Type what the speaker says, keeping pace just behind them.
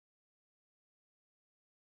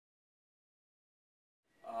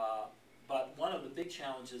big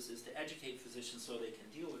challenge is to educate physicians so they can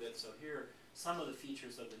deal with it. So here are some of the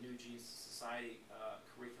features of the New Genes Society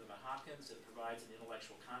curriculum at Hopkins. It provides an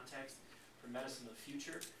intellectual context for medicine of the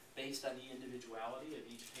future based on the individuality of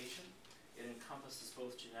each patient. It encompasses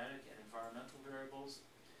both genetic and environmental variables.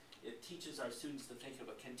 It teaches our students to think of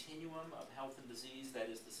a continuum of health and disease.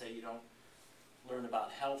 That is to say, you don't learn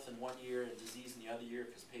about health in one year and disease in the other year,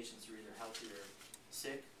 because patients are either healthy or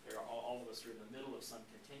sick. All of us are in the middle of some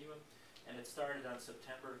continuum. And it started on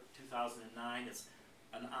September 2009. It's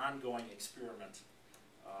an ongoing experiment.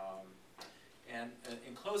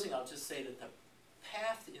 In closing, I'll just say that the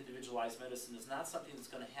path to individualized medicine is not something that's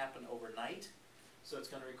going to happen overnight. So it's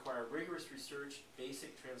going to require rigorous research,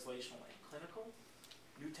 basic, translational, and clinical.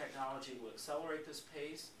 New technology will accelerate this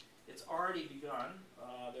pace. It's already begun.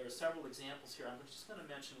 There are several examples here. I'm just going to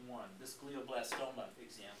mention one, this glioblastoma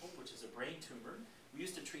example, which is a brain tumor. We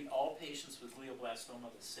used to treat all patients with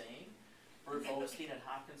glioblastoma the same. Bert Bolestein at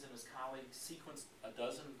Hopkins and his colleagues sequenced a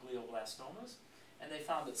dozen glioblastomas, and they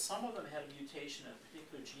found that some of them had a mutation in a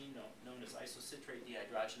particular gene known as isocitrate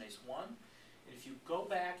dehydrogenase 1. And if you go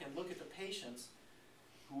back and look at the patients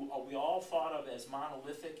who we all thought of as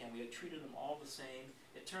monolithic and we had treated them all the same,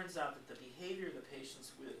 it turns out that the behavior of the patients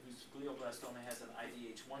whose glioblastoma has an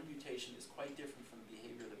IDH1 mutation is quite different from the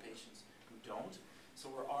behavior of the patients who don't. So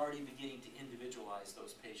we're already beginning to individualize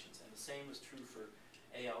those patients. And the same is true for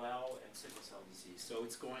ALL and sickle cell disease. So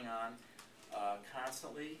it's going on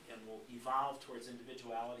constantly and will evolve towards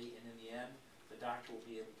individuality, and in the end, the doctor will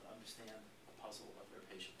be able to understand the puzzle of their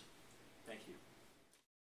patient. Thank you.